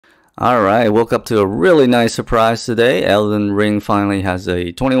Alright, woke up to a really nice surprise today. Elden Ring finally has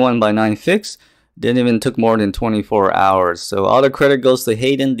a 21:9 fix. Didn't even took more than 24 hours. So all the credit goes to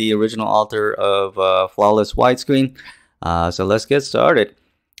Hayden, the original author of Flawless Widescreen. So let's get started.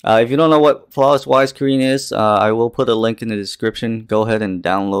 If you don't know what Flawless Widescreen is, I will put a link in the description. Go ahead and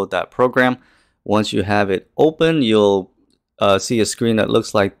download that program. Once you have it open, you'll see a screen that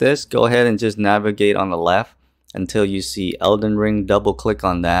looks like this. Go ahead and just navigate on the left until you see Elden Ring. Double click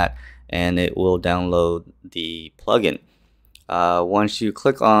on that and it will download the plugin. Once you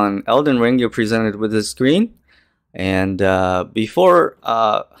click on Elden Ring, you're presented with this screen. And before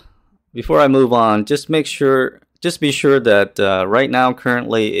I move on, just be sure that right now,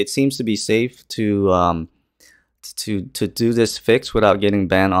 currently, it seems to be safe to do this fix without getting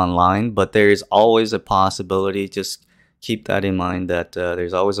banned online. But there is always a possibility. Just keep that in mind that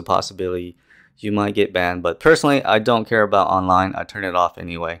there's always a possibility you might get banned. But personally, I don't care about online. I turn it off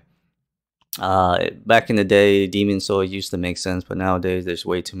anyway. Back in the day, Demon Soul used to make sense, but nowadays there's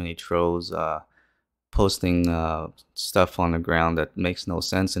way too many trolls posting stuff on the ground that makes no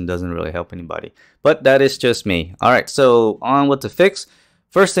sense and doesn't really help anybody. But that is just me. Alright, so on with the fix.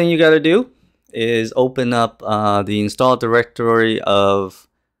 First thing you got to do is open up the install directory of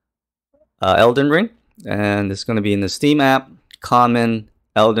Elden Ring, and it's going to be in the Steam app, common,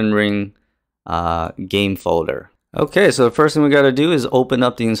 Elden Ring game folder. Okay, so the first thing we got to do is open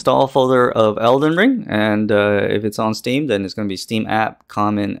up the install folder of Elden Ring, and if it's on Steam, then it's going to be Steam app,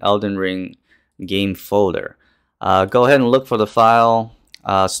 common, Elden Ring game folder. Go ahead and look for the file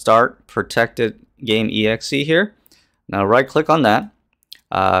start protected game exe here. Now right click on that,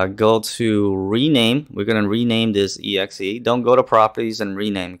 go to rename. We're going to rename this exe. Don't go to properties and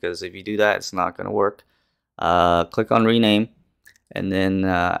rename, because if you do that, it's not going to work. Click on rename, and then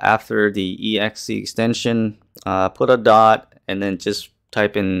after the exe extension, put a dot and then just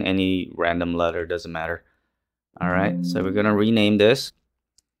type in any random letter, doesn't matter. Alright, so we're gonna rename this,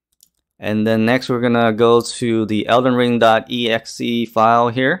 and then next we're gonna go to the eldenring.exe file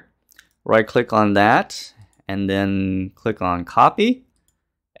here. Right click on that and then click on copy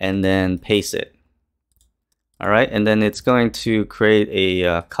and then paste it. Alright, and then it's going to create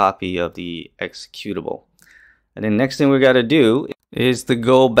a copy of the executable. And then next thing we got to do is to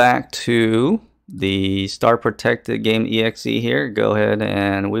go back to the start protected game exe here. Go ahead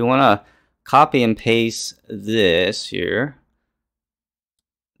and we want to copy and paste this here,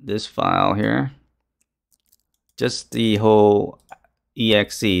 this file here, just the whole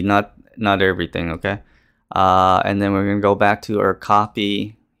exe, not everything. Okay, and then we're gonna go back to our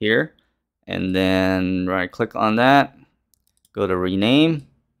copy here, and then right click on that, go to rename,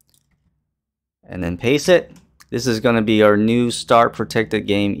 and then paste it. This is going to be our new start protected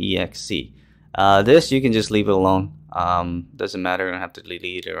game exe. This you can just leave it alone. Doesn't matter, you don't have to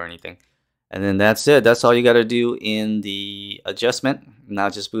delete it or anything. And then that's it. That's all you got to do in the adjustment. Now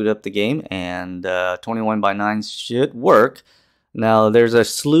just boot up the game, and 21:9 should work. Now there's a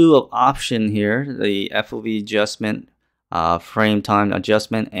slew of options here: the FOV adjustment, frame time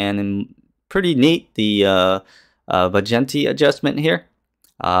adjustment, and pretty neat, the Vagenti adjustment here.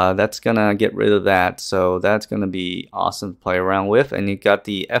 That's gonna get rid of that, so that's gonna be awesome to play around with. And you got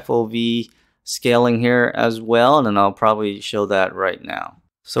the FOV scaling here as well, and then I'll probably show that right now.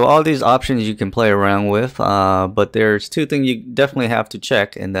 So all these options you can play around with, but there's two things you definitely have to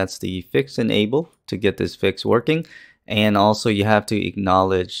check, and that's the fix enable to get this fix working, and also you have to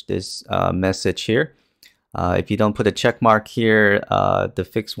acknowledge this message here. If you don't put a check mark here, the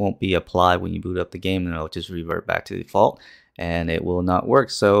fix won't be applied when you boot up the game, and it'll just revert back to default and it will not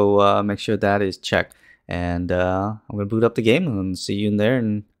work. So make sure that is checked, and I'm gonna boot up the game and see you in there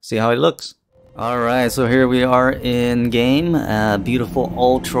and see how it looks. Alright, so here we are in game. Beautiful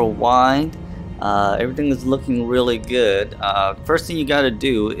ultra wide. Everything is looking really good. First thing you got to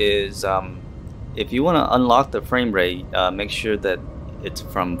do is if you want to unlock the frame rate, make sure that it's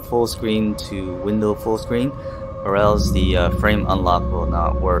from full screen to window full screen, or else the frame unlock will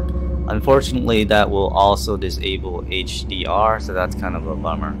not work. Unfortunately, that will also disable HDR, so that's kind of a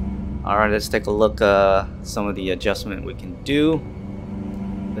bummer. Alright, let's take a look at some of the adjustment we can do.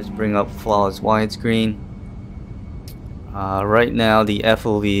 Let's bring up Flawless Widescreen. Right now the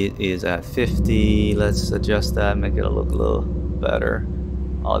FOV is at 50. Let's adjust that, make it look a little better.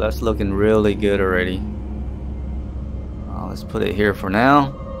 Oh, that's looking really good already. Let's put it here for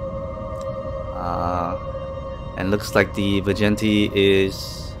now. And looks like the Vagenti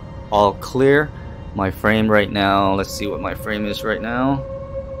is all clear. My frame right now, let's see what my frame is right now.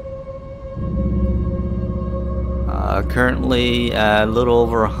 Currently a little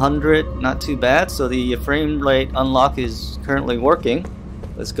over 100, not too bad. So the frame rate unlock is currently working.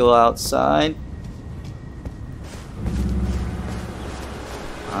 Let's go outside.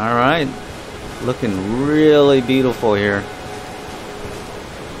 Alright. Looking really beautiful here.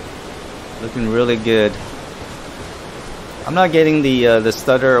 Looking really good. I'm not getting the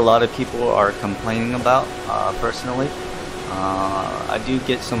stutter a lot of people are complaining about, personally. I do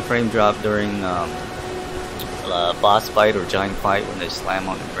get some frame drop during boss fight or giant fight when they slam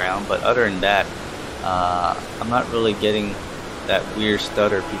on the ground, but other than that, I'm not really getting that weird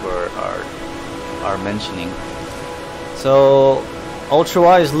stutter people are mentioning. So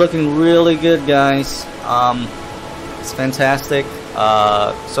Ultrawide is looking really good, guys. It's fantastic.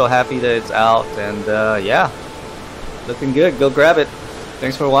 So happy that it's out, and yeah, looking good. Go grab it.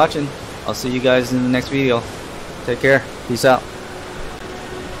 Thanks for watching. I'll see you guys in the next video. Take care. Peace out.